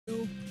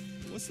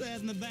What's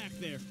that in the back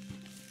there?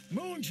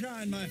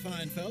 Moonshine, my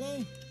fine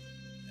fellow.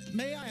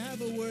 May I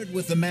have a word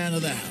with the man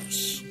of the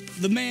house?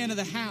 The man of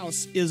the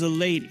house is a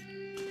lady,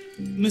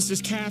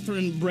 Mrs.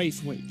 Catherine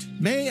Braithwaite.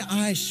 May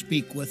I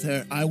speak with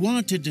her? I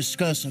want to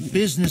discuss a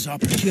business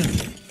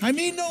opportunity. I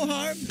mean no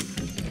harm.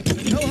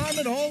 No harm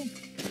at all.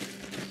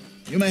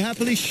 You may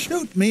happily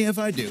shoot me if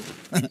I do.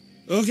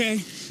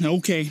 Okay.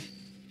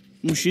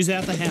 Well, she's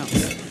at the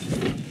house.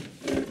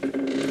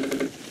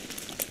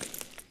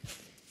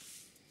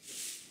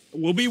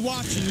 We'll be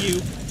watching you.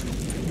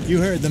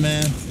 You heard the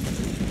man.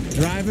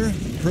 Driver,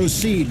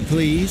 proceed,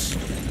 please.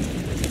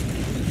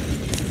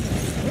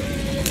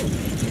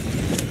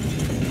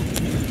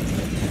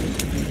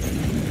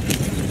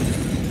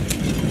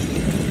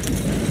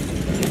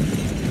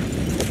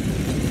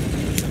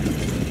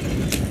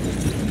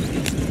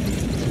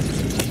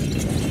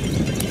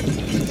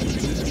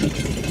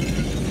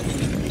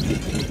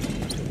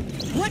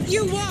 What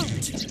you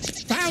want?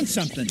 Found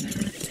something.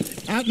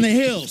 Out in the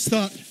hills.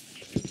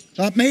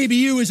 Thought maybe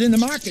you was in the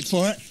market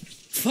for it.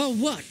 For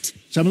what?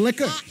 Some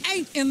liquor. I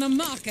ain't in the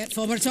market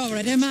for what's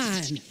already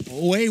mine.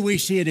 The way we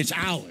see it, it's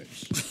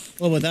ours.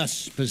 Well, with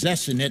us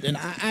possessing it, and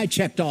I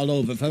checked all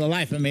over. For the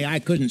life of me, I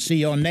couldn't see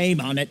your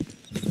name on it.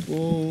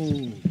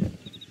 Oh.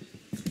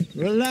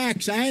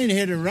 Relax, I ain't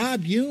here to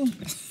rob you.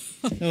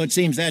 No, it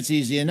seems that's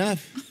easy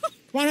enough.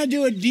 Why not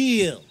do a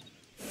deal?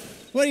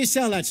 What do you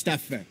sell that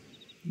stuff for?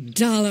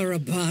 $1 a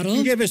bottle?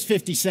 You give us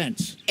 50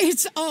 cents.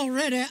 It's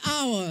already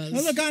ours.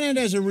 Well, look on it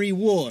as a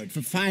reward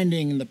for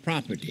finding the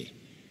property.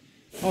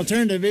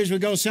 Alternative is we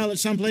go sell it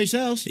someplace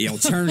else. The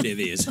alternative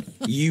is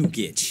you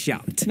get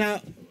shot.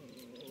 Now,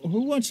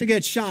 who wants to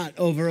get shot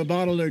over a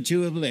bottle or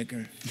two of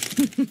liquor?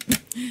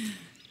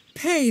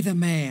 Pay the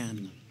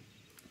man.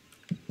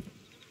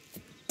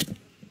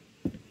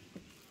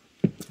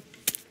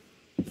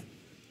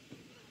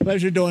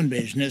 Pleasure doing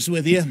business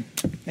with you.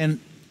 And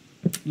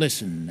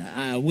listen,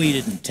 we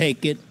didn't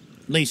take it.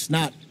 At least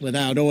not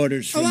without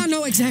orders from... Oh, I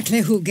know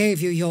exactly who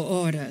gave you your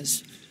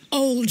orders.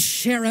 Old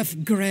Sheriff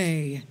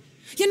Gray.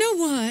 You know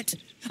what?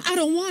 I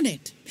don't want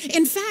it.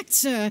 In fact,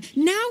 sir,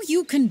 now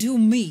you can do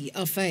me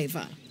a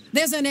favor.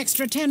 There's an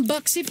extra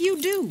 $10 if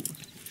you do.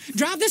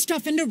 Drive the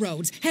stuff into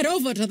Rhodes, head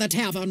over to the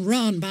tavern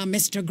run by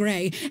Mr.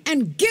 Gray,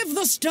 and give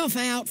the stuff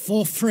out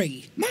for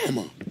free.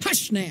 Mama!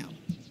 Hush now.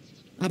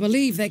 I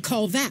believe they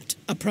call that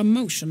a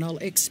promotional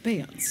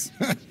expense.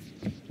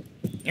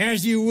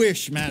 As you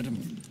wish,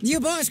 madam. You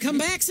boys come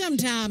back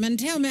sometime and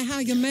tell me how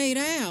you made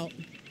out.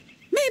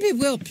 Maybe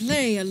we'll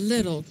play a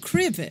little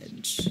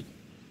cribbage.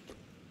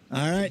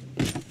 All right.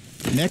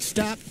 Next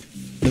stop,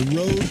 the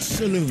Rhodes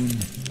Saloon.